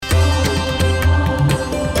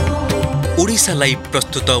Odisha live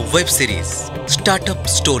प्रस्तुत web series startup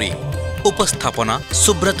story उपस्थापना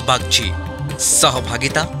Subrat Bagchi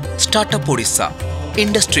सहभागिता startup Odisha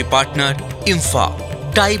industry partner इंफा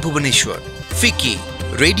tie Bhubaneswar फिकी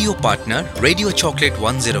radio partner radio chocolate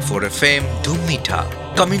 104 FM धूम मीठा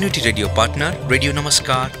कम्युनिटी रेडियो पार्टनर रेडियो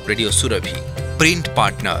नमस्कार रेडियो सुरभि प्रिंट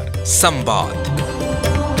पार्टनर संवाद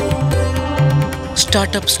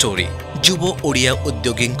स्टार्टअप स्टोरी युव ओडिया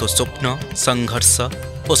उद्योगी स्वप्न संघर्ष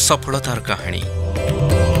और सफलतार कहानी।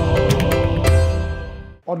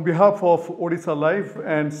 On behalf of Odisha Life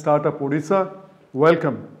and Startup Odisha,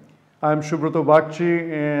 welcome. I am Subrata Bagchi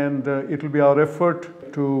and it will be our effort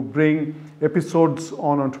to bring episodes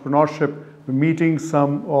on entrepreneurship, meeting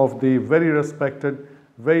some of the very respected,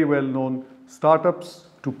 very well-known startups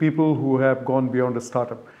to people who have gone beyond a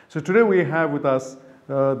startup. So today we have with us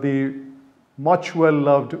the much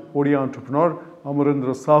well-loved Odia entrepreneur,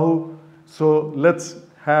 Amarendra Sahu. So let's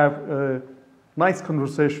have a nice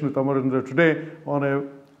conversation with Amarendra today on a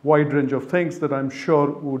wide range of things that I'm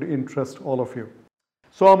sure would interest all of you.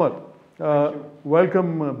 So Amar,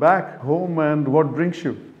 welcome back home, and what brings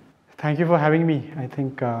you? Thank you for having me. I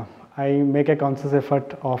think I make a conscious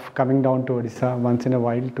effort of coming down to Odisha once in a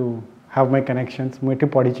while to have my connections. Mu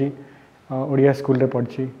ethi padichi Odia school re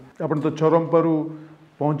padichi. Apan to Choramparu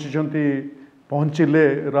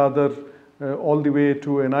पहुँचिले rather all the way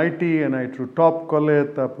to NIT to top कले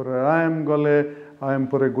तापर IIM गले IIM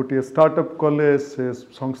पर गोटे startup कले से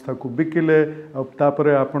संस्था को बिकिले तापर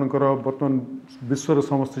आपनकर बर्तमान विश्वर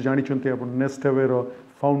समस्त जानी चंती अपन नेक्स्ट वेर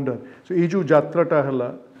फाउंडर सो ये जो यात्राटा हला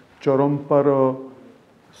चरमपार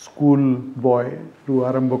स्कूल बॉय रु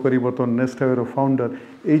आरंभ करी बर्तमान नेक्स्ट वेर फाउंडर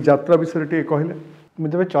ये यात्रा विषय टे कहले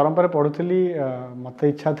मुझे चरमपार पढ़ुली मत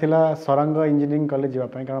इच्छा थिला सरांग इंजीनियरिंग कॉलेज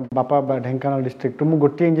जावाई कारण बापा ढेंकानाल डिस्ट्रिक्ट मु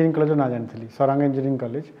गोटे इंजीनियरिंग कॉलेज ना जानी सरांग इंजीनियरिंग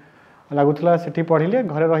कॉलेज लगुला से पढ़िले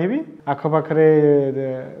घरे रही आखपाखे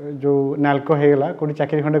जो नाल्को होगला कौटी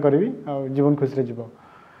चाकरी खंडे करी जीवन खुशी जीव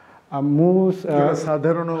मु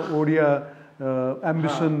साधारण ओडिया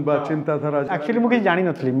एम्बिशन बा चिंताधारा एक्चुअली मुझे जानी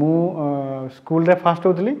नी मु स्कूल रे फास्ट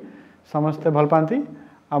होती समस्ते भल पाती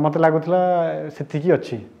मत लगुला से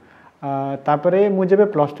अच्छी तापरे मु जब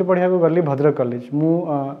 +2 पढ़िया गली भद्रक कॉलेज मु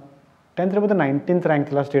 10th रे बोधे 19th रैंक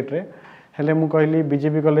थिला स्टेट रे हेले मु कहली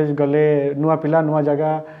बीजेपी कॉलेज गले नुआ पिला नुआ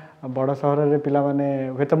जगह बड़ सहर रे पिला माने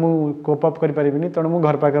हे त मु कोप अप करि परिबिनी तण मु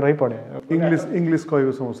घर पाके रही पड़े इंग्लिश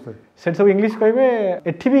कहबे समझते से सब इंग्लिश कहबे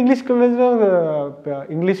एठी भी इंग्लिश कॉलेज रो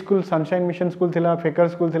English school sunshine mission school थिला फेकर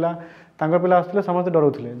स्कूल थिला तांको पिला आसले समस्त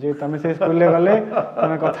डरुथले जे तमे से स्कूल ले गले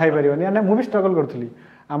तमे कथाई परिबनी यानी मु भी स्ट्रगल करथली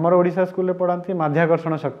हमर ओडिसा स्कूल रे पढ़ांती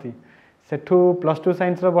माध्याकर्षण शक्ति सेठू +2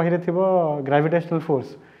 साइंस रो बहिरे थिबो ग्रेविटेशनल फोर्स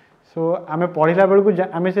सो आमे पढ़िला बेलू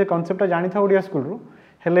आमे से कॉन्सेप्ट जानी था ओडिया स्कूल रू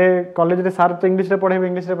हेले कॉलेज रे सार तो इंग्लिश रे पढ़ेबे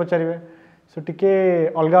इंग्लिश रे पचारिबे सो टिके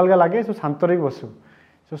अलग अलग लागे सो शांत रही बसु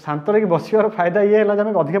सो शांत रही बसिबार फायदा ये हला जे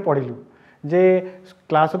आमे अधिक पढ़िलु जे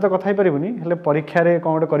क्लास तो कथा ही परिबुनी हेले परीक्षा रे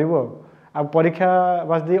कोन करबो आ परीक्षा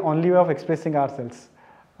was the only way of expressing ourselves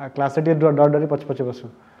class रे डर डर पछ पछ बसु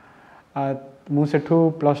मु सेठू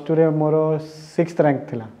 +2 रे मोर 6th रैंक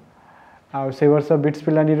थिला आ से वर्ष बिट्स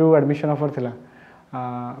पिलानी रू एडमिशन ऑफर थिला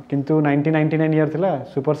किंतु 1999 ईयर थिला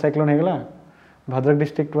सुपर साइक्लोन हेगला Bhadrak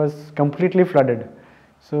district was completely flooded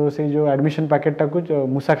so से जो एडमिशन पैकेट टाकू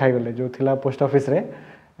मूसा खाई गले जो थिला पोस्ट ऑफिस रे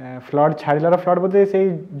फ्लड छाड़िलार फ्लड बोधे से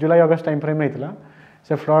जुलाई अगस्त टाइम फ्रेम हेतिला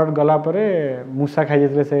से फ्लड गला परे मूसा खाई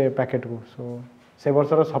जेतले से पैकेट को सो से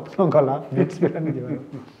वर्षर स्वप्न गला बिट्स पिलानी जीवन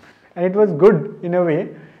and it was good in a way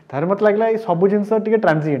तार मत लागला ये सब जिंस टिके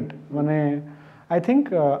ट्रांजिएंट माने I think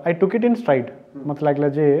I took it in stride. मतलब लागला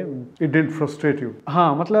जे it didn't frustrate you.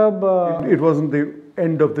 हाँ मतलब it wasn't the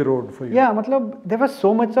end of the road for you. Yeah, मतलब there was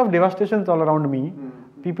so much of devastation all around me.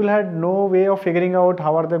 People had no way of figuring out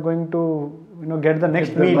how are they going to get the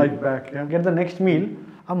next meal. Life back, yeah. Get the next meal.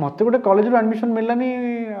 आ मते गोटे college रो admission मिललानी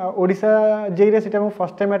Odisha JEE रे सेटा मो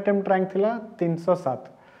first time attempt rank थिला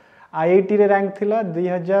 307 IIT रे रैंक थिला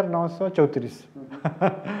 2934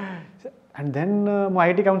 एंड देन मो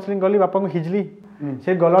आईआईटी काउंसलिंग गली बापा को हिजली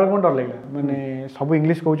से गला को डर लगला माने सब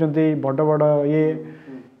इंग्लिश कहउचंती बड़ बड़ ये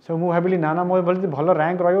सो मु भाबिली ना ना मो भल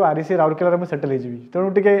रैंक रहियो आरसी राउरकेला रे मु सेटल हे जीवी तणु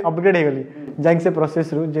टिके अपग्रेड हे गली जाइक से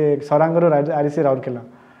प्रोसेस रु जे सरांग रो आरसी राउरकेला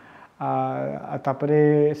तापरे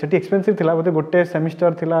सेठी एक्सपेंसिव थिला बोते गोटे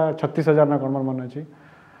सेमिस्टर थिला 36000 ना कोन मन अछि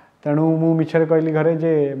तणु मु मिछरे कहली घरे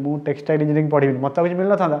जे मु टेक्सटाइल इंजीनियरिंग पढिबिनी मता कुछ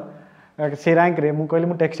मिलना था से रैंक रे मु कहली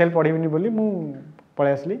मु टेक्सटाइल पढिबिनी बोली मु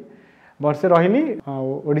पळे आसली वर्षे रही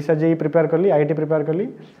ओडिशा जेई प्रिपेयर कली आईआईटी प्रिपेयर कली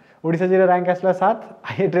ओडिशा जेई रैंक आसला 7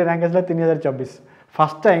 आईआईटी रैंक आसला 3024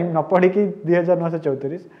 फर्स्ट टाइम न पढ़ी कि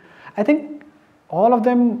 2934 I think all of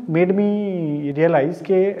them made me realize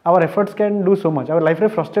कि our efforts can do so much. Our life रे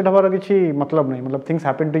frustrate हबार किसी मतलब नहीं, मतलब things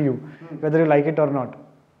happen to you whether you like it or not.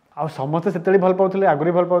 आउ समस्ते सेतली भल पाउथले,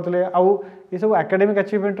 आगुरी भल पाउथले, आउ ये सब एकेडमिक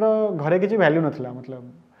अचीवमेंट रो घरे किसी वैल्यू नथिला,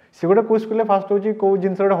 मतलब से गोटे को स्कूल फास्ट होची को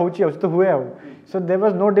जिंस गोटे होची तो हुए आउ. So there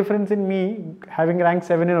was no difference in me having rank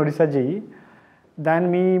 7 in Odisha JEE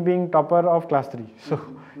than me being topper of class 3. So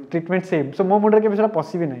treatment same. So मो मुंडर के बिसरा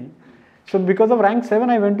पॉसिबल नहीं. So because of rank 7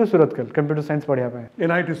 I went to Surathkal computer science पढ़िया पे.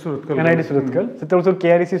 NIT Surathkal. NIT Surathkal. सेतल सो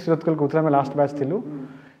KRC Surathkal कोथरा में last batch थिलु.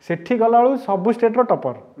 सेठी गलाळु सब स्टेट रो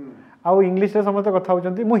टॉपर. आउ इंग्लिश रे समस्त कथा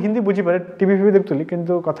होचंती. मु हिंदी बुझी पारे, टीवी भी देखतली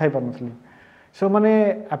किंतु कथा ही पारनथली. सो माने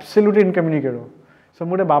एब्सोल्युटली इनकम्युनिकेबल. सो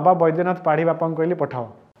मुडे बाबा बैद्यनाथ पाढ़ी बापा कहली पठाओ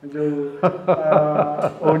जो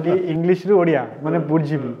ओडी इंग्लिश रु ओडिया माने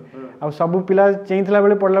बुझीबी. आ सब पिला चेइथला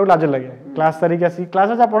बेले पढला लाज लागे. क्लास तारिक आसी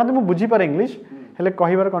क्लास जा पढंते मु बुझी पारे इंग्लिश हेले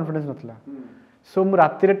कहिबार कॉन्फिडेंस नथला. सो मु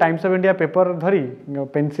राति रे टाइम्स ऑफ इंडिया पेपर धरी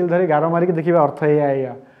पेंसिल धरी गारो मारी के देखिबा अर्थ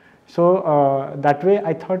या. So that way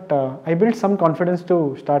I thought I built some confidence to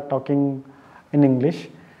start talking in English,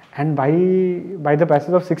 and by the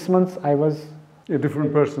passage of 6 months I was a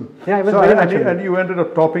different person. Yeah, I was so very natural. And you ended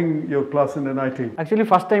up topping your class in NIT. Actually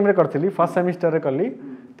first time रे करथिली, first semester रे करली.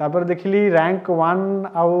 तापर देखिली rank 1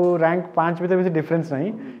 आउ rank 5 भीतर बेसी difference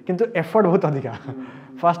नहीं, किंतु effort बहुत अधिका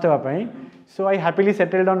फर्स्ट हेबा पई. So I happily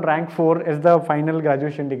settled on rank 4 as the final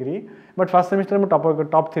graduation degree. But first semester में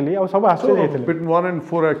top थी और सब आश्चर्य जाइथिले. Between 1 and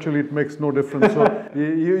 4 actually it makes no difference. So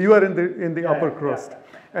you are in the upper crust.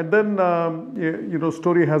 And then you know,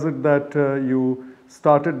 story has it that you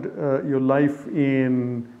started your life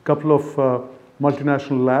in couple of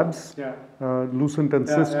multinational labs, Lucent and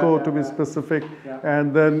Cisco to be specific.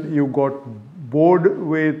 And then you got bored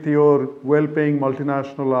with your well-paying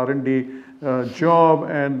multinational R&D job,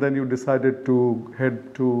 and then you decided to head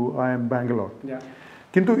to IIM Bangalore.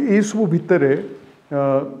 किंतु ये सब भितर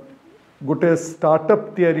गोटे startup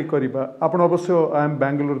तैयारी करिबा आपण अवश्य IIM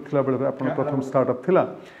Bangalore थिला बेले आपण प्रथम स्टार्टअप थिला,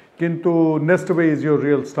 किंतु Nestaway is your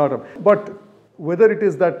real startup. But whether it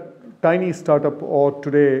is that tiny startup or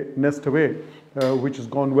today Nestaway, which has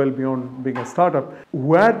gone well beyond being a startup,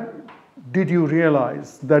 where did you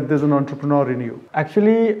realize that there's an entrepreneur in you?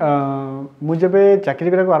 Actually मु जेबे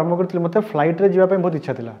चाकरी करा आरंभ करथिले मते flight रे जीवा पे बहुत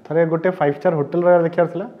इच्छा थिला. थरे गोटे 5 स्टार होटल रे देखियार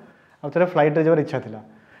थिला, आ थरे फ्लाइट रे जेबार इच्छा थिला.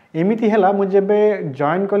 एमिति हैला मु जेबे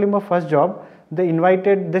जॉइन कली मो first job, they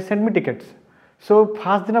invited, they send me tickets. So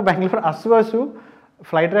first दिन बेंगलोर आसु आसु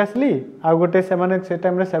फ्लाइट रे आसली, आ गोटे से माने से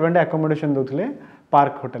टाइम रे 7 डे अकोमोडेशन दोथिले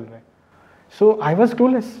पार्क होटल रे. सो आई वाज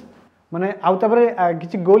क्लूलेस, माने आउ तापरे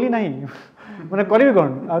किछि गोली नाही माने करिबे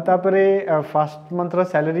कोन. आ तापरे first month row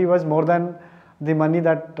salary was more than the money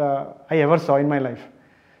that I ever saw in my life.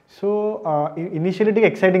 So initially tick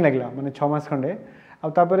exciting लागला, माने 6 मास खंडे. आ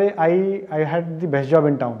तापरे I had the best job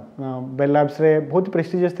in town. Bell labs रे बहुत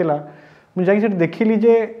प्रेस्टिजियस थिला. मु जाई set देखिली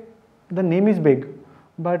J the name is big,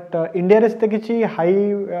 but India रे से किछि हाई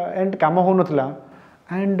एंड काम हो नथला,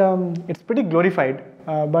 and it's pretty glorified.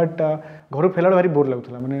 But घर फेला भारी बोर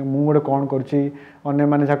लगुला, माने मु गोटे कौन करुच्ची अन्य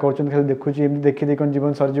मैंने जहाँ कर खाली देखुची एमती देखी देखी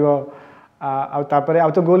जीवन सरजीव आ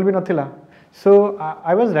तो गोल भी नथिला. सो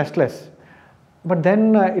I was restless. But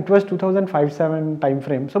then it was 2005-07 time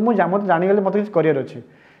frame. सो मुझे मत जानीगले मत किसी करियर अच्छी.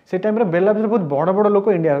 से टाइम बेल लैब्स बहुत बड़ बड़ लोक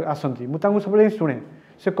इंडिया आसती, मुझे सब शुणे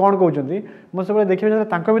से कौन कहते, मुझे सब देखिए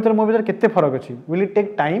भर मो भर केते फरक अच्छी. Will it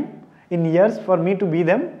take time in years for me to be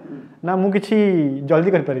them, ना मु किछि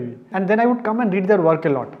जल्दी कर पारिबी. And then I would come and read their work a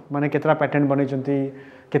lot, माने केतरा पैटेंट बनैचंती,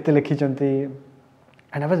 केते लिखिचंती,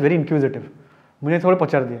 and I was very inquisitive. मुझे थोड़ा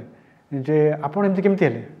पचार दिए जे आपण एमती केमती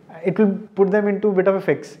हेले. It will put them into bit of a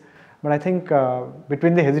fix. But I think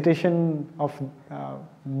between the hesitation of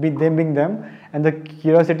them being them and the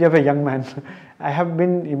curiosity of a young man, I have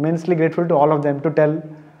been immensely grateful to all of them to tell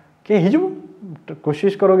कि हिजू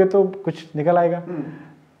कोशिश करोगे तो कुछ निकल आएगा.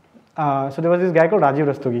 So there was this guy called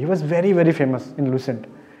Rajiv Rastogi. He was very very famous in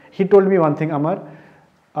Lucent. He told me one thing, Amar,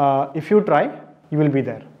 if you try, you will be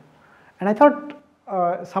there. And I thought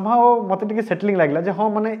somehow मत टिके settling लागला जे हाँ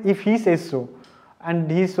माने if he says so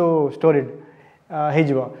and he is so storied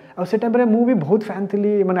हो से time मु भी बहुत फैन थी.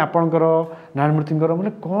 मैंने आपणकर नारायण मूर्ति मैंने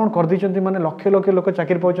कौन कर दी, मैंने लक्ष लक्ष लोक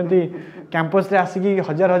चाकरी पाँच कैंपस रे आसिकी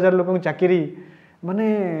हजार हजार लोक चाकरी, माने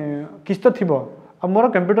किस तो थी. मोर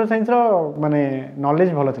कंप्यूटर साइंस माने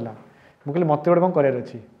नॉलेज भल था. मुझे मत गोटे कौन करार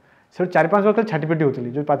अच्छी. से 4-5 वर्ष छाटीपिटी होती,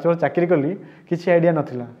 जो 5 वर्ष चाकरी कली किसी आइडिया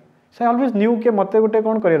नाला. सो आई ऑलवेज न्यू के मत गोटे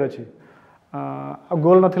कौन करार अच्छी,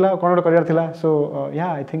 गोल नथिला कोन गोटे करियर थिला. सो या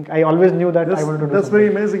I think I always knew that I want to do. That's very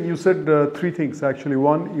amazing. You said 3 things actually.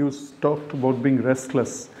 One, you talked about being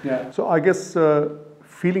restless. So I guess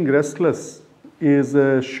feeling restless is a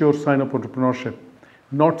sure sign of entrepreneurship.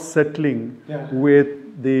 not settling with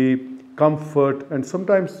the comfort and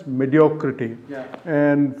sometimes mediocrity,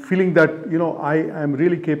 and feeling that I am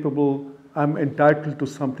really capable, I'm entitled to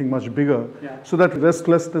something much bigger. So that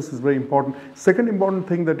restlessness is very important. Second important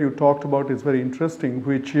thing that you talked about is very interesting,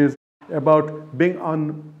 which is about being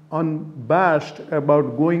unabashed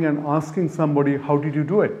about going and asking somebody, how did you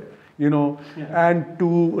do it? And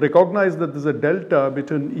to recognize that there's a delta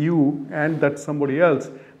between you and that somebody else.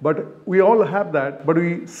 But we all have that, but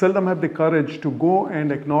we seldom have the courage to go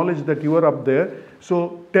and acknowledge that you are up there.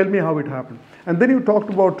 So tell me how it happened. And then you talked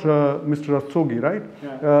about Mr. Rastogi, right?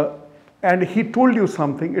 And he told you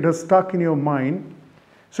something, it has stuck in your mind.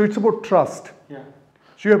 So it's about trust.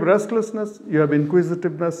 So you have restlessness, you have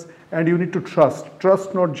inquisitiveness, and you need to trust.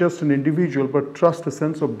 Trust not just an individual, but trust a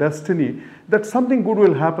sense of destiny that something good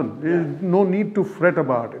will happen. There's no need to fret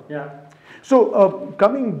about it. So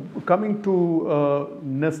coming to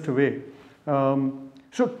Nestaway,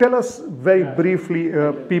 so tell us very briefly,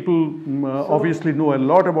 people obviously know a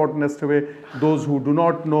lot about Nestaway. Those who do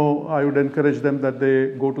not know, I would encourage them that they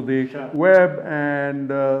go to the web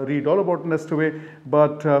and read all about Nestaway.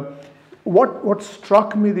 But what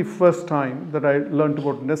struck me the first time that I learned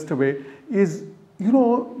about Nestaway is,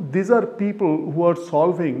 these are people who are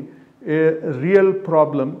solving a real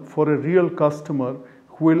problem for a real customer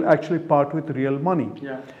who will actually part with real money.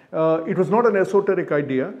 It was not an esoteric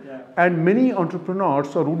idea, and many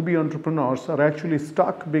entrepreneurs or would-be entrepreneurs are actually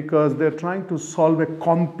stuck because they're trying to solve a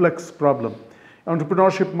complex problem.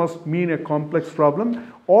 Entrepreneurship must mean a complex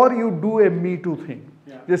problem, or you do a Me Too thing.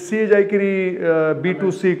 J C जाइकरी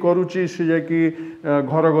B2C करूची से जाइकी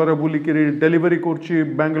घर घर बुलिकरी delivery करची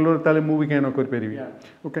बेंगलोर ताले movie केन कर परिबी.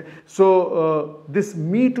 Okay, so this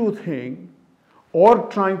Me Too thing, or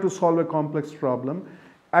trying to solve a complex problem,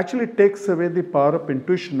 actually takes away the power of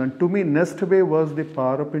intuition, and to me Nestaway was the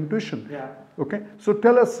power of intuition. Okay, so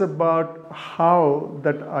tell us about how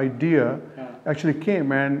that idea actually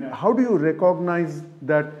came, and how do you recognize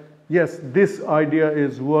that yes, this idea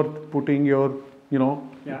is worth putting your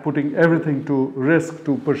putting everything to risk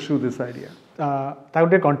to pursue this idea. ता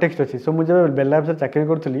गोटे context अच्छी. सो मुझे बेल्लाब से चाकरी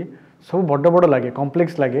करी सब बड़ बड़ लगे,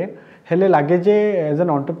 कम्प्लेक्स लगे, हेले लगे जे as an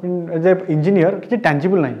entrepreneur as a engineer किसी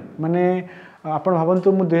टैंजिबल ना माने आपण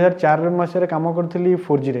भावतु मुझे 2004 मसीह कम करी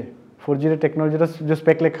 4G रे टेक्नोलोजी जो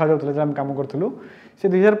स्पेक लिखा जाता है कम करूँ से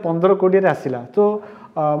 2015-20 आसला. तो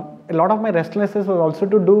lot of my restlessness was also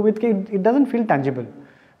to do with कि इट डजंट फील टैंजिबल.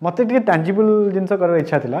 मत टैंजिबल जिनस कर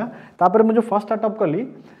इच्छा था. मुझे फर्स्ट स्टार्टअप कली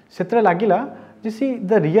से लगिला जी see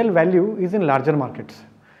the real value is in larger markets.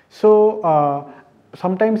 So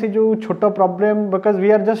sometimes जो छोट problem because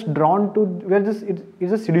we are just drawn to we are just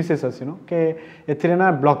is a CDCS के एथिरे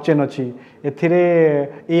ना ब्लॉकचेन अच्छी, एथिरे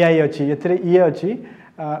एआई अच्छी, एथिरे ये अच्छी.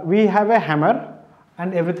 We have a hammer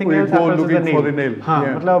and everything else happens with the nail.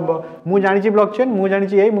 मतलब मु जानी ब्लॉकचेन, मु जानी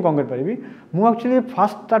एआई, मु कौन कर पारिबी. मु एक्चुअली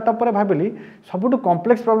फर्स्ट स्टार्टअप पर भाबिली सबुठु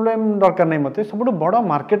कॉम्प्लेक्स प्रॉब्लम दरकार नै मते, सबुठु बड़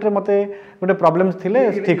मार्केट रे मते गोटे प्रॉब्लम्स थिले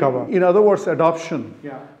ठीक हबो. In other words adoption,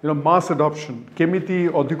 mass adoption केमिति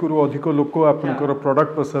अधिकरु अधिक लोक आपनकर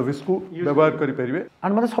प्रोडक्ट और सर्विस को व्यवहार करि परिबे.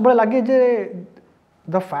 एंड मते सबले लागे जे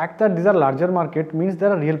the fact that these are larger market means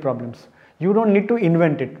there are real problems. You don't need to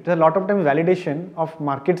invent it. There's a lot of times validation of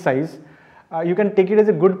market size. You can take it as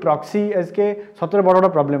a good proxy as के सतरे बड़ा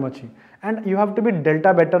problem अच्छी. And you have to be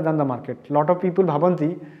delta better than the market. Lot of people भावंती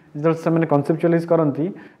जो समय conceptualize करंती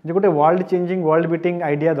जो गोटे world changing, world beating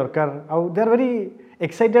idea दरकार. They are very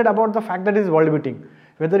excited about the fact that it is world beating.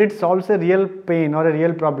 Whether it solves a real pain or a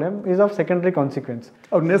real problem is of secondary consequence.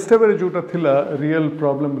 और Nestaway जोटा थिला real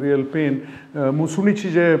problem, real pain. मु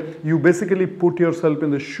सुनिछि जे you basically put yourself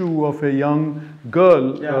in the shoe of a young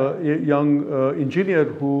girl, a young engineer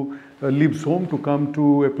who leaves home to come to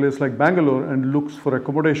a place like Bangalore and looks for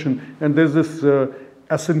accommodation, and there's this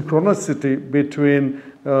asynchronicity between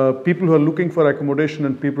people who are looking for accommodation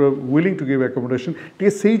and people who are willing to give accommodation.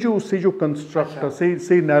 Say jo construct,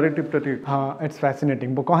 say narrative ta take. हाँ, it's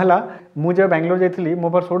fascinating. बो कहला मु जब बैंगलोर जाइथिली मो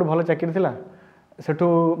पर सबुठ भलो चाकरी थिला.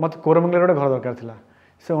 सेठू मत कोरमंगल रे घर दरकार थिला.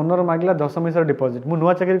 से ओनर मागिला 10 मासर डिपॉजिट. मु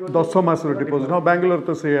नुवा चाकरी 10 मासर डिपॉजिट. हां, बैंगलोर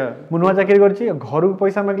तो से मु नुवा चाकरी करछि. घर को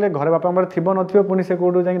पैसा मागले घरे बापा हमर थिबो नथिबो पुनी से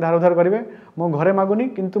कोडू जाई धार उधार करिवे. मो घरे मागुनी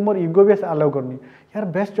किंतु मोर ईगो भी अलाउ करनी. यार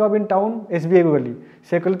best job in town SBI को गली.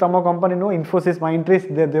 से कहली तम कंपनी नो इन्फोसिस माइंट्रीज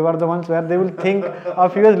they were the ones where they will think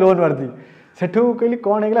of you as loan worthy. सेठू कहली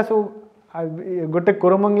कोन हेगला सो गोटे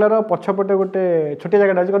कोरमंगलर पछपटे गोटे छोटी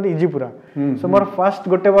जगह अछि इजी पूरा. सो मोर फर्स्ट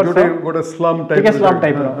गोटे वर्ष गोटे स्लम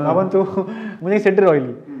टाइप भावंतु मुझे सेठी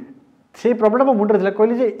रहिली. से प्रॉब्लम मो मुंडे थिला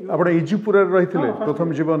कहली जे आपण इजीपुरा रहिथिले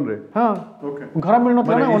प्रथम जीवन रे हां ओके घर मिल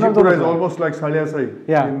नथला ना ओनर इजीपुरा इज ऑलमोस्ट लाइक सालिया साई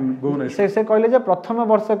इन भुवनेश्वर से कहले जे प्रथम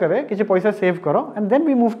वर्ष करे किछि पैसा सेव करो and then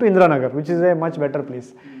we move to Indiranagar which is a much better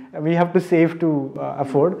place we have to save to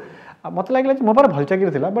afford मत लागला मो पर भल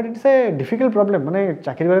चाकरी थिला but it's a difficult problem माने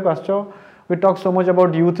चाकरी करे आछो we talk so much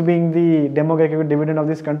about youth being the demographic dividend of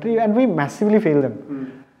this country and we massively fail them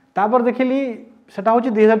तापर देखिली सेटा होची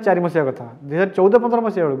 2004 मसिया कथा 2014-15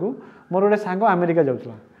 मसिया बेलकू मोर गोटे सांग अमेरिका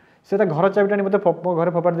जाउतला से घर चाबिटा मते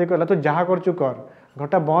घरे फपाड़ दे कहला तो जहाँ करचु कर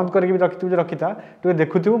घरटा बंद करके रखिथु जे रखिता तू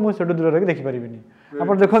देखुथु मु सेटु दूर रखि देखि परिबिनी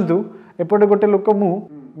आपण देखंतु एपटे गोटे लोक मु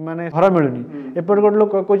माने घर मिलुनी एपटे गोटे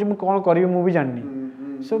लोक कहूची मु कोन करियो मु भी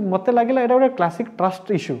जाननी सो मते लागिला एटा गोटे क्लासिक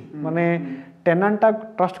ट्रस्ट इश्यू माने टेनांटा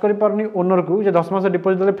ट्रस्ट करि परनी ओनर को जे 10 मास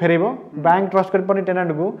डिपॉजिट देले फेरेबो बैंक ट्रस्ट करि परनी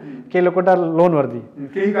टेनांट को के लोकटा लोन वर्दी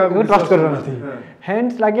केही का ट्रस्ट करबो नथि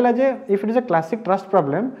हेंस लागिला जे if it is a classic trust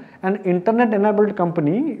problem and internet enabled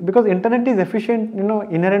company because internet is efficient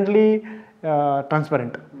inherently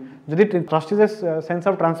transparent जदि trust is a sense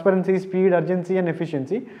of transparency speed urgency and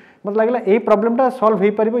efficiency मतलब लागिला ए प्रॉब्लम टा सॉल्व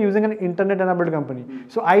हे परिबो using an internet enabled company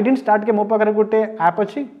so I didn't start के मो पाकर गोटे ऐप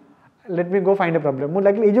अछि let me go find a problem मु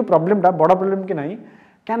लागिला ए जो प्रॉब्लम टा बड़ा प्रॉब्लम कि नाही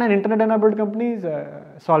can an internet enabled companies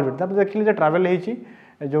solve it तब देखिले जे ट्रैवल हेची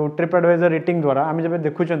जो ट्रिप एडवाइजर रेटिंग द्वारा आम जब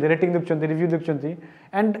देखुचंती रेटिंग देखुचंती रिव्यू देखुचंती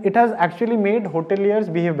and it has actually made hoteliers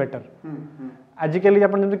behave better आजिकली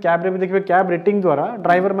अपन जब कैब रे भी देखबे कैब रेटिंग द्वारा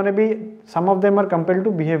ड्राइवर माने भी some of them are compelled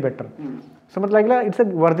to behave better so मतलब लागिला it's a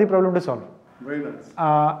worthy problem to solve very nice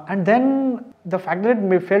and then the fact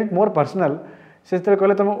that it felt more personal से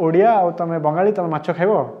कहले तुम ओडिया आ तुम बंगाली तुम माछ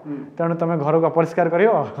खाइब तेणु तुम घर को अपरिष्कार कर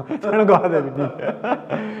तेणु घर देवी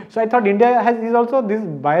so I thought India has is also this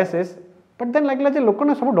biases but then लागिला जे लोक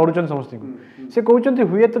ना सब डरुचन समस्त को से कहउचंती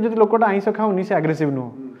हुए तो जदि लोकटा आइंस खाउनी से एग्रेसिव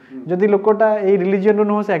नो जदि लोकटा ए रिलीजन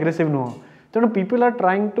नो से एग्रेसिव नो तेणु people are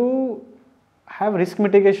trying to have risk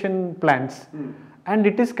mitigation plans and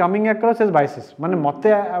it is coming across as biases माने मते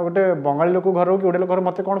गोटे बंगाली लोक घर हो कि ओडे लोक घर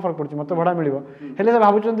मते कोन फर्क पड़छ मते भड़ा मिलिबो हेले से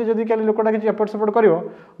भाबुचंती जदि काली लोकटा किछि एफर्ट सपोर्ट करिवो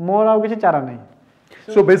मोर आ किछि चारा नै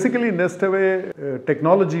so basically Nestaway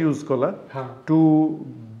technology use kala to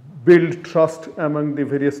build trust among the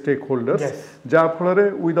various stakeholders ja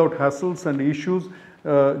phalare without hassles and issues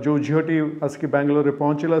जो झीटी आसिक बांग्लोर रे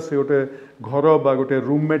पहुँचला से गोटे घर बा गोटे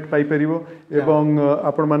रूममेट पाई परिबो एवं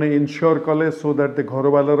आपण माने इंश्योर कले सो दैट द घर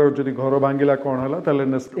वालार जदि घर भांगिला कोन हला ताले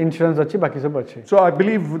इंश्योरेंस अछि बाकी सब अछि सो I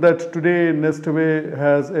believe that today Nestaway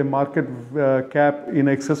has a market cap in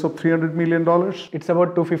excess of $300 million. It's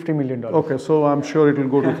about $250 million. Okay, so I'm sure it will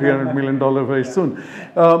go to $300 million very soon.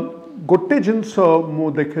 गोटे जिनस मु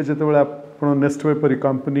देखे जेतेबेले आपण Nestaway परी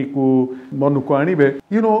कंपनी को मन को आनिबे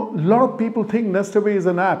you know lot of people think Nestaway is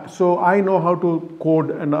an app so I know how to code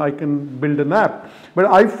and I can build an app but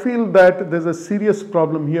I feel that there's a serious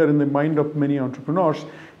problem here in the mind of many entrepreneurs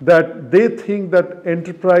that they think that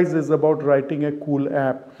enterprise is about writing a cool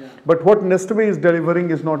app but what Nestaway is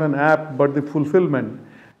delivering is not an app but the fulfillment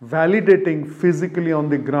validating physically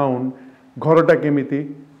on the ground घरटा केमिति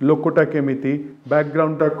लोकटा केमिति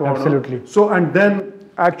background टा कोन Absolutely. So and then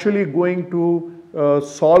actually going to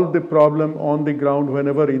solve the problem on the ground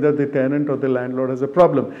whenever either the tenant or the landlord has a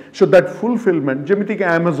problem. So that fulfillment, jemiti ke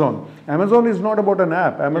Amazon is not about an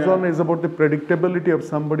app. Amazon is about the predictability of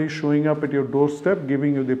somebody showing up at your doorstep,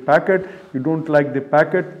 giving you the packet. You don't like the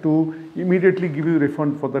packet to immediately give you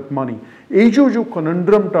refund for that money. এই जो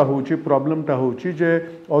conundrum टा होची problem टा होची जे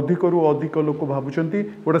अधिकरु अधिक लोक भाबुचंती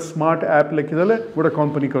गोटे smart app लिखि देले गोटे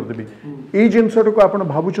कंपनी कर देबी এই जिनसटो को आपण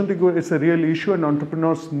भाबुचंती को it's a real issue and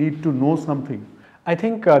entrepreneurs need to know something I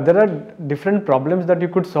think there are different problems that you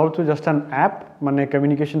could solve through just an app, mane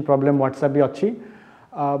communication problem WhatsApp bhi achi,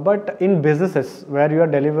 but in businesses where you are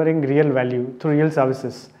delivering real value through real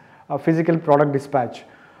services, physical product dispatch,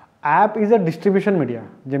 app is a distribution media.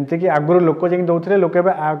 जेमते कि आगुर लोक जे दउथले लोक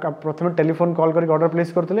प्रथम telephone call करके order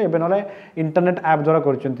place करथले एबे नले internet app द्वारा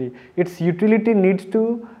करचंती it's utility needs to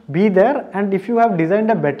be there and if you have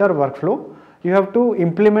designed a better workflow you have to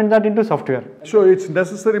implement that into software. So it's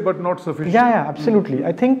necessary but not sufficient. Yeah, absolutely.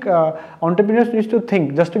 I think entrepreneurs need to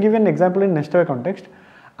think. Just to give you an example in Nestaway context,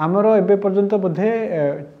 आमरो एबे पर्यंत बोधे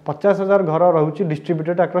 50,000 घर रहउची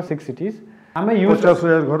distributed across 6 cities. आमे use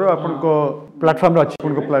 50,000 घर आपन को platform रे अछि.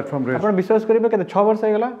 आपन को प्लेटफॉर्म रे. आपण विश्वास करिबे के 6 वर्ष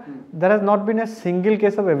हे गेला there has not been a single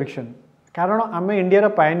case of eviction. कारण आमे इंडिया रा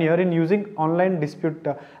Pioneer in using online dispute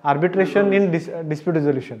arbitration in dispute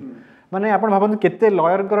resolution. माने आपण भाबन केते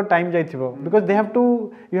लॉयर कर time जाइथिबो because they have to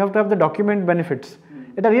you have to have the document benefits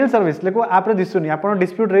Etah real service लेको आप रे दिसुनी आपण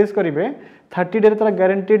डिस्प्यूट रेज करिवे 30 डे रे तरा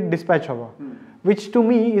गारंटीड डिस्पैच होबो which to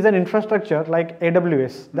me is an infrastructure like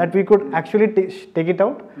AWS that we could actually take it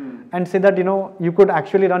out and say that you could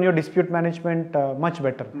actually run your dispute management much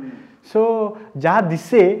better. So jaha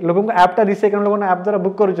disse logon ko app ta disse kan logon app dara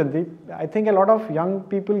book karuchanti. I think a lot of young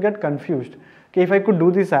people get confused. Okay, if I could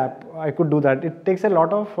do this app, I could do that. It takes a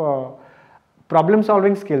lot of problem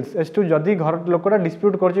solving skills as to jodi ghar lokota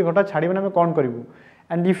dispute korchi ghota chhadi bana me kon karibu.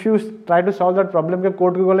 And if you try to solve that problem ke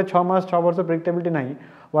court ko gale 6 months 6 varsh predictability nahi,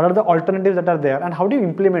 what are the alternatives that are there and how do you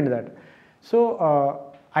implement that? So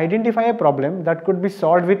identify a problem that could be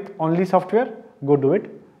solved with only software, go do it.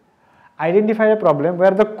 Identify a problem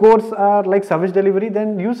where the cores are like service delivery,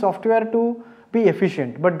 then use software to be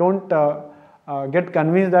efficient, but don't get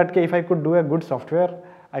convinced that if I could do a good software,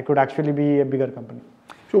 I could actually be a bigger company.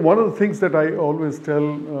 So one of the things that I always tell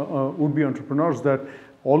would-be entrepreneurs that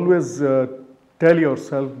always tell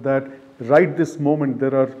yourself that right this moment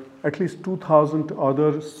there are at least 2,000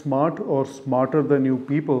 other smart or smarter than you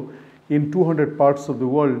people in 200 parts of the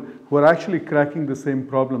world who are actually cracking the same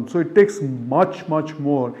problem. So it takes much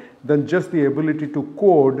more than just the ability to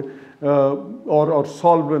code or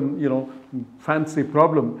solve an fancy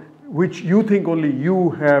problem which you think only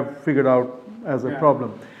you have figured out as a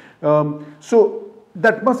problem. So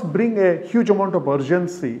that must bring a huge amount of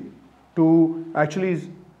urgency to actually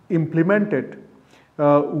implement it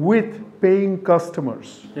with paying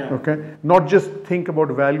customers, okay? Not just think about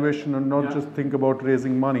valuation and not just think about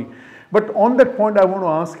raising money. But on that point, I want to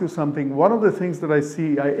ask you something. One of the things that I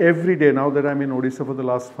see every day now that I'm in Odisha for the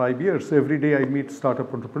last 5 years, every day I meet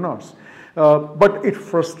startup entrepreneurs. But it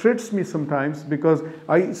frustrates me sometimes because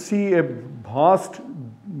I see a vast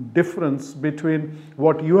difference between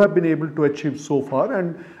what you have been able to achieve so far,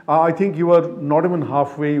 and I think you are not even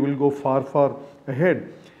halfway, you will go far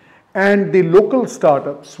ahead. And the local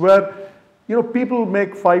startups where people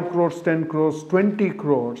make 5 crores, 10 crores, 20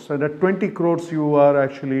 crores, and at 20 crores you are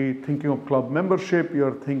actually thinking of club membership, you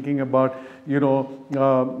are thinking about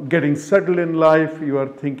getting settled in life, you are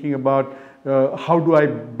thinking about how do I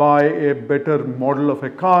buy a better model of a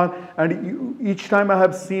car, and each time I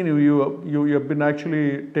have seen you have been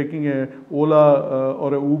actually taking a Ola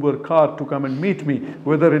or a Uber car to come and meet me,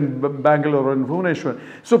 whether in Bangalore or in Bhubaneswar.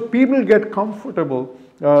 So people get comfortable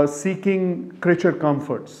seeking creature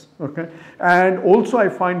comforts, okay? And also I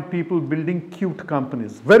find people building cute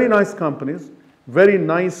companies, very nice companies, very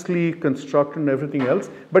nicely constructed and everything else,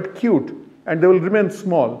 but cute, and they will remain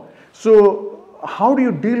small. So how do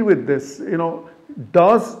you deal with this?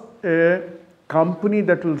 Does a company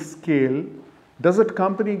that will scale, does that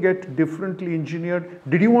company get differently engineered?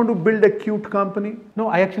 Did you want to build a cute company? No,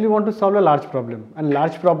 I actually want to solve a large problem, and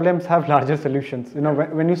large problems have larger solutions.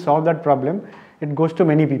 When you solve that problem, it goes to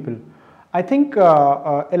many people. I think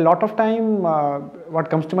a lot of time what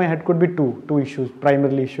comes to my head could be two issues,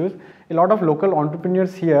 primarily issues. A lot of local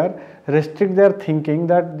entrepreneurs here restrict their thinking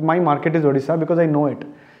that my market is Odisha because I know it.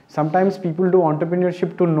 Sometimes people do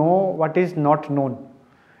entrepreneurship to know what is not known,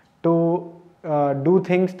 to do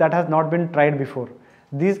things that has not been tried before.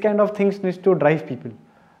 These kind of things needs to drive people.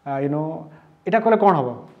 Eta kole kon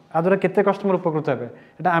hobo? आदरा केते customer उपकृत हेबे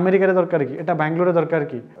एटा America रे दरकार की एटा बेंगलोर रे दरकार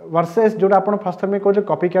की वर्सेस जोटा आपण फर्स्ट टाइम को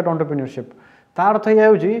कॉपी कैट एंटरप्रेन्योरशिप तार अर्थ या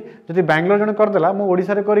होजी जदि बेंगलोर जने कर देला मो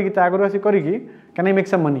ओडिसा रे करी की ता आगरो आसी करी की can I make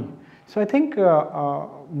some money so I think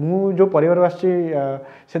मु जो परिवार वासची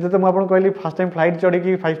सेते तो मु आपण कहली फर्स्ट टाइम फ्लाइट चढ़ी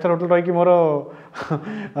की 5 स्टार होटल रही की मोर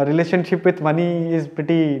relationship with money is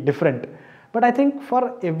pretty different but I think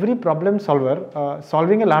for every problem solver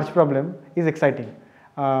solving a large problem is exciting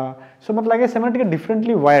so मत लगे से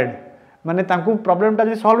डिफरेंटली वायर्ड माने तांकू प्रॉब्लमटा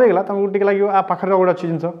जो सॉल्व होगला तांकू टिके लागियो आ पाखर गोटे अच्छी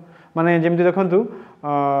जिनस माने जेमती देखंतु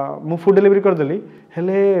मु फूड डिलीवरी कर देली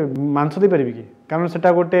हेले मांस दे परबी की कारण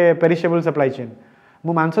सेटा गोटे पेरिशेबल सप्लाई चेन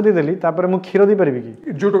मु मांस दे देली तापर मु खीर दे परबी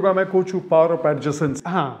की जोटो का मैं कोचू पावर ऑफ एडजेसेंसी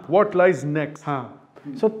हां व्हाट लाइज नेक्स्ट हां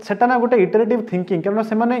सो सेटा ना गोटे इटरेटिव थिंकिंग कारण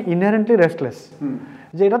से माने इनहेरेंटली रेस्टलेस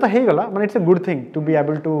जे एटा तो हे गला माने it's a good thing to be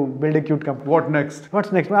able to build a cute company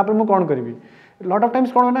what's next मैं मु कोन करबी lot of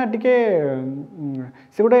times कौन ना टिके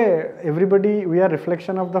से गोटे everybody we are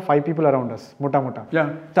reflection of the 5 people around us मोटा मोटा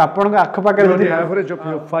तो आपण आख पाके जदी average of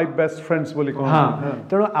your 5 best friends बोली कोन हां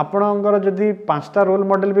तेणु आपणकर जदी 5टा रोल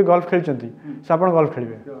मॉडल भी गोल्फ खेलचंती से आपण गोल्फ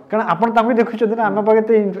खेलबे कारण आपण तामी देखुचंती ना हम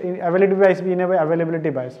पाके अवेलेबिलिटी बायस भी इने availability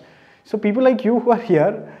bias so people like you who are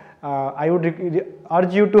here I would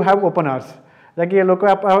urge you to have open hours ताकि लोक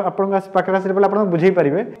आपण पाके आसी पले आपण बुझै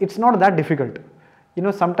परिबे it's not that difficult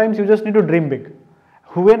sometimes you just need to dream big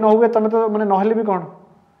हुए न हुए तमे तो माने नहले भी कोन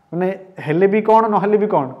माने हेले भी कोन नहले भी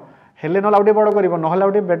कोन हेले न लाउडे बड़ करिवो नहले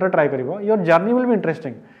लाउडे बेटर ट्राई करिवो your journey will be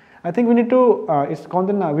interesting I think we need to it's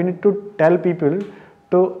कॉन्ट ना we need to tell people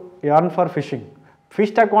to yarn for fishing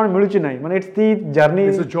ଫିସ୍ଟା କ'ଣ ମିଳୁଛି ନାହିଁ ମାନେ it's the journey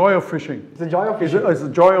It's a joy of fishing. It's the joy of It's fishing.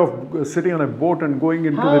 a joy of sitting on a boat and going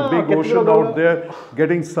into the big get ocean to out there,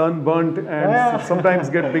 getting sunburnt and sometimes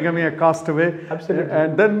becoming a castaway. Absolutely.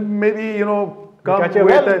 And then maybe, come catch a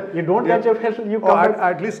with whale. You don't catch a whale, you come back.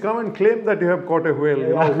 at least come and claim that you have caught a whale.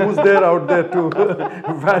 Who's there out there to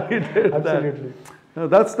validate Absolutely. that? No,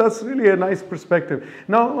 that's really a nice perspective.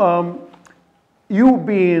 Now, you've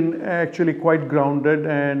been actually quite grounded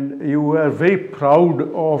and you are very proud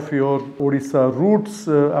of your Odisha roots.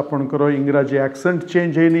 Apankara Ingraji accent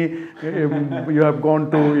change any. You have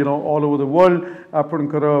gone to all over the world.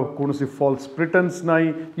 Apankara konosi false pretense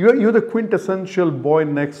nai. You're the quintessential boy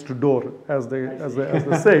next door, as they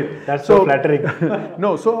say. That's so flattering.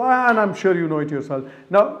 No, so and I'm sure you know it yourself.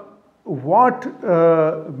 Now, what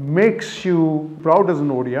makes you proud as an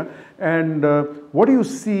Odia, and what do you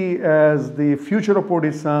see as the future of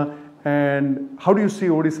Odisha, and how do you see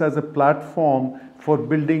Odisha as a platform for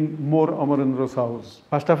building more Amarendra Sahus?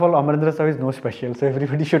 First of all, Amarendra Sahu is no special, so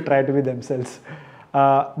everybody should try to be themselves.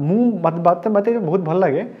 ମୁଁ ମୋତେ ବହୁତ ଭଲ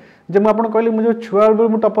ଲାଗେ ଯେ ମୁଁ ଆପଣ କହିଲି ମୁଁ ଯେଉଁ ଛୁଆବେଳୁ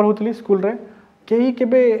ମୁଁ ଟପର ହେଉଥିଲି ସ୍କୁଲରେ କେହି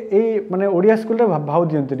କେବେ ଏଇ ମାନେ ଓଡ଼ିଆ ସ୍କୁଲରେ ଭାଉ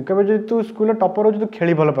ଦିଅନ୍ତିନି କେବେ ଯଦି ତୁ ସ୍କୁଲରେ ଟପର ହେଉଛୁ ତୁ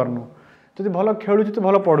ଖେଳି ଭଲ ପାରୁନୁ ଯଦି ଭଲ ଖେଳୁଛୁ ତୁ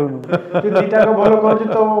ଭଲ ପଢ଼ୁନୁ ତୁ ଦୁଇଟାକ ଭଲ କରୁଛୁ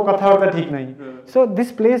ତ କଥାବାର୍ତ୍ତା ଠିକ୍ ନାହିଁ so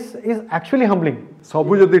this place is actually humbling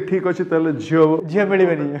ସବୁ ଯଦି ଠିକ୍ ଅଛି ତାହେଲେ ଝିଅ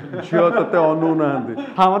ମିଳିବେନି ଝିଅ ତତେ ଅନଉନାହାନ୍ତି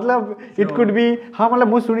ହଁ ମତଲବ ଇଟ୍ କୁଡ୍ ବି ହଁ ମତଲବ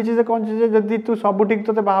ମୁଁ ଶୁଣିଛି ଯେ କ'ଣ ଯେ ଯଦି ତୁ ସବୁ ଠିକ୍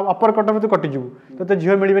ତତେ ଅପର କଟରେ ତୁ କଟିଯିବୁ ତତେ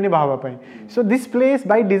ଝିଅ ମିଳିବେନି ବାହା ହେବା ପାଇଁ so this place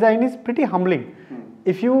by design is pretty humbling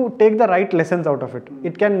if you take the right lessons out of it,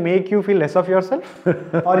 it can make you feel less of yourself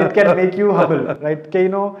or it can make you humble, right?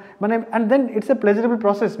 And then it's a pleasurable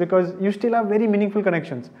process because you still have very meaningful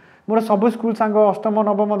connections. Mora sabu school sango ashtama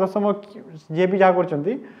navama dasama je bhi jaha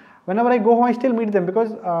korchanti, whenever I go home I still meet them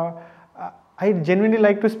because I genuinely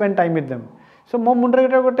like to spend time with them. So mo mundre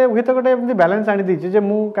gote balance ani dechi je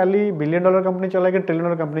mu kali $1 billion company chalaye ke $1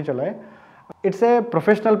 trillion company chalaye. It's a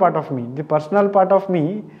professional part of me. The personal part of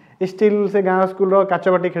me is still से गाँव school रो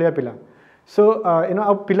काचबाटी खेलिया पिला so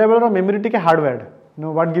पिला baler memory टिके hardware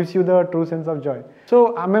what gives you the true sense of joy so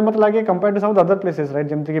आमे मत लागे compared to some of the other places right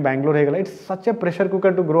जेमति कि बैंगलोर हे गला it's such a pressure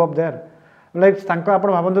cooker to grow up there like तांको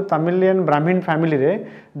आपण भाबंतु तमिलियन ब्राह्मण फैमिली रे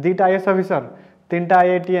दीटा आईएएस ऑफिसर तीनटा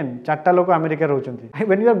आईआईटीएन चारटा लोक America रहउचंती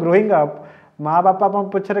when you are growing up माँ बापा अपन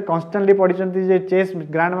पछरे कॉन्स्टेंटली पढिचंती जे चेस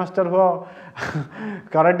ग्रैंड मास्टर हो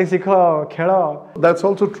कराटे सीखो खेलो that's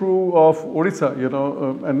also true of Odisha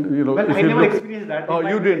and well, if I you never look, experienced that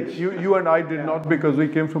you didn't you and I did not because we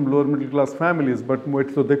came from lower middle class families but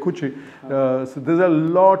so dekuchi so there's a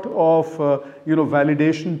lot of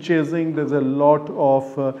validation chasing there's a lot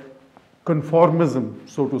of conformism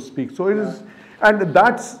so to speak so it is and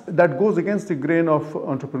that goes against the grain of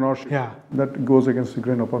entrepreneurship. Yeah. That goes against the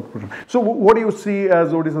grain of entrepreneurship. So what do you see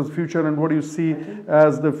as Odisha's future and what do you see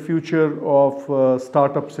as the future of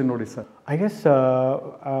startups in Odisha? I guess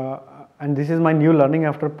and this is my new learning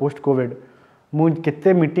after post COVID mu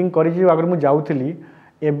kette meeting karichi agar mu jautili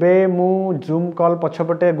ebe mu Zoom call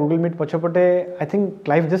pachapate Google Meet pachapate I think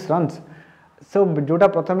life just runs so jota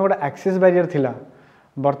prathame goda access barrier thila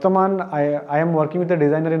Bartaman, I am working with a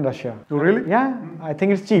designer in Russia. Oh, really? Yeah, I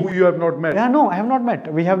think it's cheap. Who you have not met? Yeah, no, I have not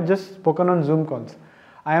met. We have just spoken on Zoom calls.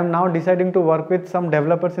 I am now deciding to work with some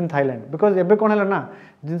developers in Thailand because ebe kon hela na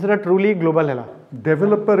jinsra truly global hela.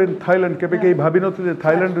 Developer in Thailand kebe kehi bhabi nathile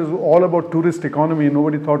Thailand is all about tourist economy.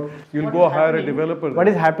 Nobody thought you'll go hire a developer. What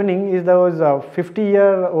is happening is those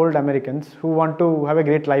 50-year-old Americans who want to have a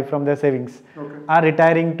great life from their savings are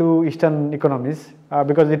retiring to Eastern economies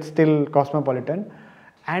because it's still cosmopolitan.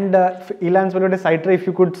 And Elon's will a site if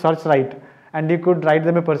you could search right and you could write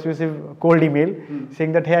them a persuasive cold email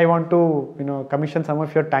saying that hey I want to commission some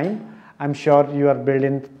of your time I'm sure you are billed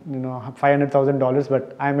in $500,000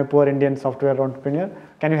 but I am a poor Indian software entrepreneur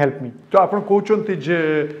can you help me so apan kohchanti je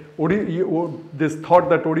this thought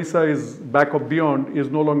that Odisha is back of beyond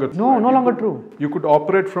is no longer true. No longer true. You could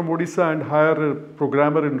operate from Odisha and hire a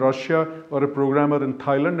programmer in Russia or a programmer in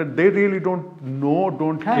Thailand and they really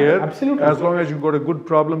don't care absolutely. As long as you got a good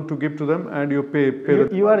problem to give to them and you pay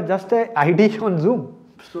you are just a ID on Zoom.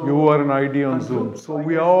 So you are an ID on Zoom. So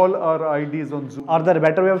we all are IDs on Zoom. Or the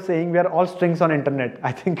better way of saying we are all strings on internet.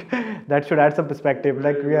 I think that should add some perspective.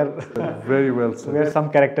 Like we are very well said. We are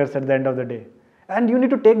some characters at the end of the day. And you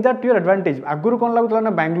need to take that to your advantage. Aguru kon lagutla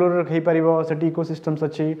na Bangalore hei paribo city ecosystems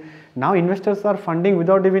achi. Now investors are funding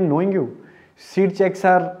without even knowing you. Seed checks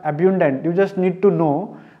are abundant. You just need to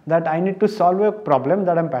know that I need to solve a problem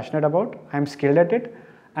that I'm passionate about. I'm skilled at it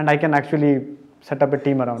and I can actually set up a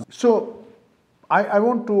team around. So I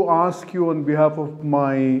want to ask you on behalf of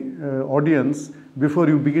my audience, before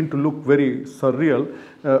you begin to look very surreal,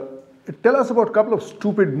 Tell us about a couple of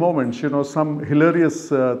stupid moments, some hilarious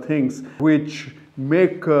things which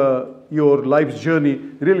make your life's journey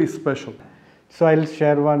really special. So I'll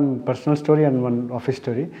share one personal story and one office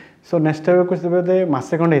story. So next time कुछ देबे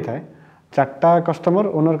मासे खंड होता है 4टा customer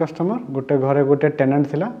owner customer गोटे घरे गोटे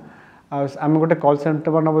tenant थिला आम गोटे कॉल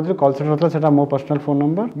सेंटर पर नबुझु कॉल सेंटर था मो पर्सनल फोन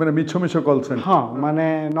नंबर मैंने मिछो मिछो कॉल सेंटर हाँ माने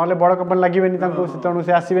नले बड़ कंपनी लागबेनी तांको तेणु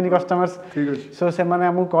से आसीबेनी कस्टमर्स ठीक अछि सो से माने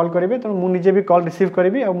हमु कॉल करिवे तेणु मु निजे भी कॉल रिसीव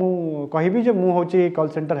करिवी आ मु कहिबी जे मु होची call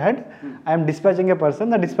centre head I am dispatching a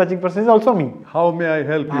person the dispatching person is also me how may I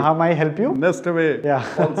help you how may I help you next away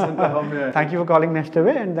call centre how may I thank you for calling next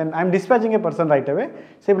away and then I am dispatching a person right away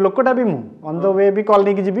से लोकटा भी मु on the way भी call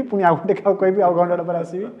नहीं की GB पुनी आ गोटे का कहबी आ घंटा पर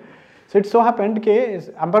आसीबी सो इट सो हैपेंड के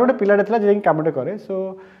आम गोटे पिलाटे था जे कामटे करे सो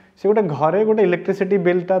से गोटे घरे गोटे इलेक्ट्रिसिटी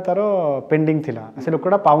बिलटा तार पेंडिंग थिला से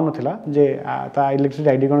लोकटा पाउ नथिला जे ता इलेक्ट्रिसिटी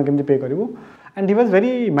आईडी कोन केमती पे करिवो and he was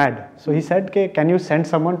very mad so he said के can you send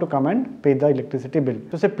someone to come and पे द इलेक्ट्रिसिटी बिल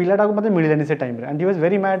तो से पिलाटा को मते मिललेनी से टाइम रे and he was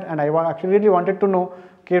very mad and I actually really wanted to know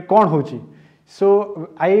के कोन होची सो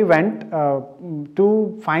I went to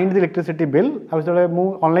find the electricity bill आ जले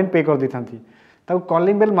मु ऑनलाइन पे कर दिथांती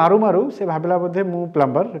कॉलिंग बेल मारू मारू से भाबिला बोधे मु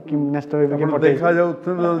प्लम्बर कि नेक्स्ट वे के पटे देखा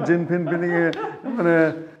जाउ जिन फिन पिन के माने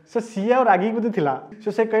सो सिया और आगी बोधे थिला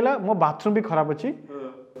सो से कहला मो बाथरूम भी खराब अछि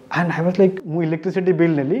एंड आई वाज लाइक मु इलेक्ट्रिसिटी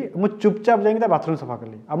बिल नेली मु चुपचाप जाई के बाथरूम सफा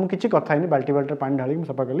करली अब मु किछि कथा नहीं बाल्टी बाल्टी पानी ढाली मु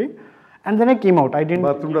सफा करली and then I came out I didn't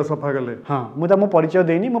bathroom दा सफा करले हां मु ता मो परिचय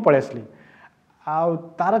देनी मु पळे असली आ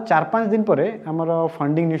तार 4-5 दिन परे हमर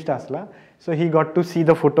फंडिंग न्यूज़ ता आसला so he got to see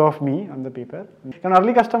the photo of me on the paper and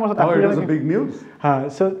early customers it was a big news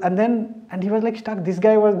so and he was like stuck this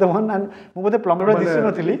guy was the one and mu bode plumber disu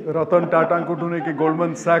nathili Ratan Tata ko tune ki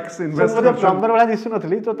Goldman Sachs investment so plumber wala disu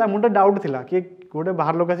nathili to ta munda doubt thila ki gote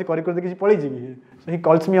bahar lok asi kari kari pali jibi so he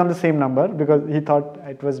calls me on the same number because he thought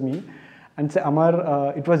it was me and say Amar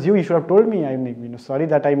it was you should have told me I'm like sorry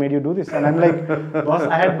that I made you do this and I'm like boss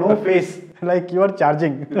I had no face like you are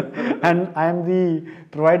charging and I am the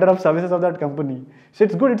provider of services of that company so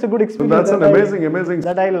it's good it's a good experience so that's an amazing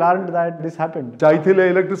that I learned that this happened chaithile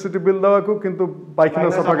electricity bill dawa ko kintu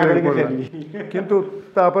paikana safa kare porla kintu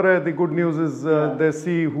tapare the good news is they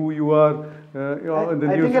see who you are in the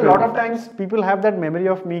news. I think a lot of times people have that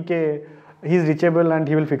memory of me ke he is reachable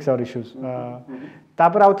and he will fix our issues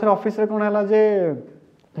तापर आउ थे office रे कोन हला जे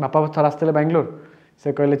बापा थर आस्ते बेंगलोर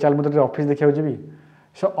से कहले चल मु तो ऑफिस देखिया जीवी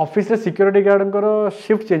सो ऑफिस रे सिक्योरिटी गार्ड कर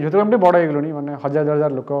शिफ्ट चेंज होते हम बड़ होगलुनी माने हजार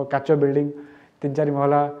हजार लोक काचो बिल्डिंग 3-4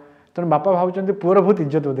 महला तेणु बापा भावुं पुअर बहुत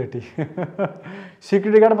इज्जत बोधे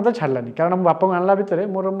सिक्यूरीटी गार्ड मत छाड़लानी कारण मो बापा को आनला भितर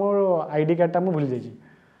मोर आईडी कार्डटा मुझे भूली जाइए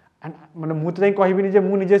मैंने मुझे कहबी जे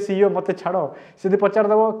मुझे सीईओ मत छाड़ से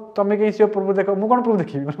पचारदेव तुम कहीं सीईओ प्रूफ देख मुझे कौन प्रूफ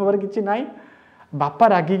देखी मोर किसी ना बापा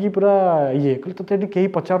रागिकी पूरा ये कहते तो कहीं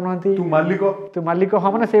पचार ना तू मालिक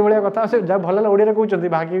हाँ मैंने से भाया कथा से जहाँ भल ओडिया कहते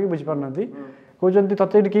भागी भी बुझीपार कहते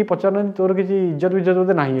तोते कहीं पचार ना तोर किसी इज्जत विज्जत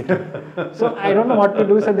बोधे ना so I don't know what to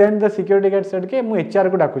do so then the security guard said के मु एचआर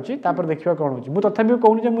को डाकुची तापर देखिबा कोन होची मु तथापि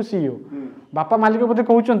कहूनी जे मु सीईओ बापा मालिक बोधे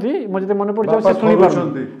कहउचंती मते मन पड़ जाउ से सुनी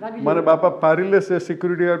पार माने बापा पारिले से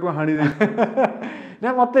सिक्योरिटी गार्ड को हाणी दे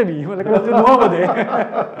ना मते भी मतलब कहते no Bodhe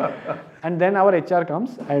and then our HR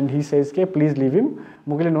comes and he says ke please leave him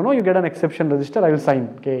mugile no you get an exception register I will sign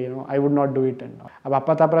ke I would not do it and अब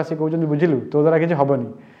बापा तापर आसी कहउचंती बुझिलु तो द्वारा किछि हबनी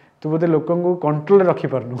तू बोधे लोकन को कंट्रोल रखी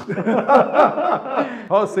पारनु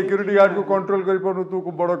हां सिक्योरिटी गार्ड को कंट्रोल करि पारनु तू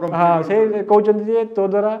को बड़ कंपनी हां से कहउचंती जे तो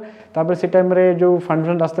द्वारा तापर से टाइम रे जो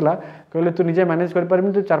फंड आस्तला कहले तू निजे मैनेज कर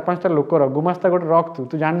पारमी तू 4-5 टा लोक र गुमास्ता गोटे रख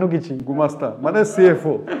तू जाननु किछि गुमास्ता माने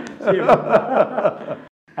CFO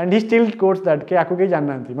and he still quotes that ke aku ke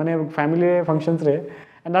janna anti mane family functions re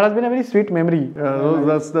and that has been a very sweet memory.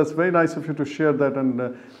 That's very nice of you to share that and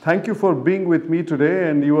thank you for being with me today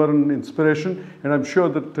and you are an inspiration and I'm sure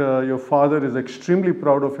that your father is extremely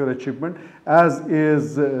proud of your achievement as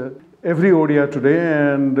is every ODI today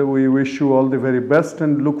and we wish you all the very best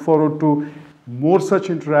and look forward to more such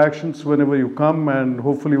interactions whenever you come and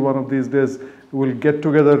hopefully one of these days we'll get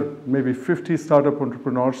together maybe 50 startup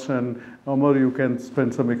entrepreneurs and Amar you can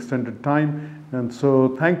spend some extended time and so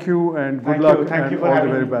thank you and good luck and all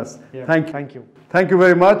the very best. Thank you. Thank you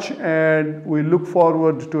very much and we look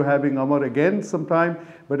forward to having Amar again sometime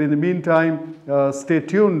but in the meantime stay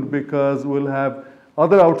tuned because we'll have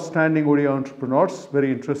other outstanding ODI entrepreneurs,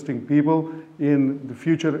 very interesting people in the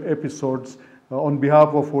future episodes on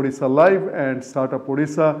behalf of Odisha Live and Startup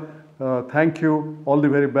Odisha. Thank you, all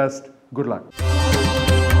the very best, good luck.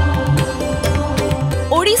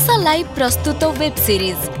 Odisha live प्रस्तुत web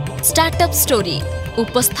series startup story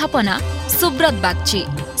उपस्थापना Subrat Bagchi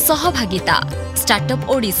सहभागिता startup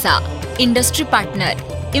Odisha industry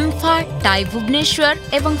partner इम्फा tie Bhubaneswar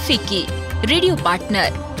एवं फिकी। Radio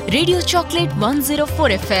partner radio chocolate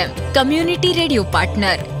 104 FM, community radio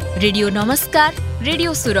partner radio नमस्कार,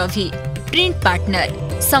 radio Surabhi, print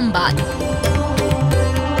partner संवाद।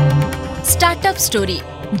 Startup story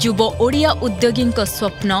युव Odia उद्योगी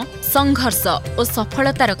स्वप्न, संघर्ष और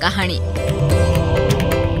सफलतार कहानी।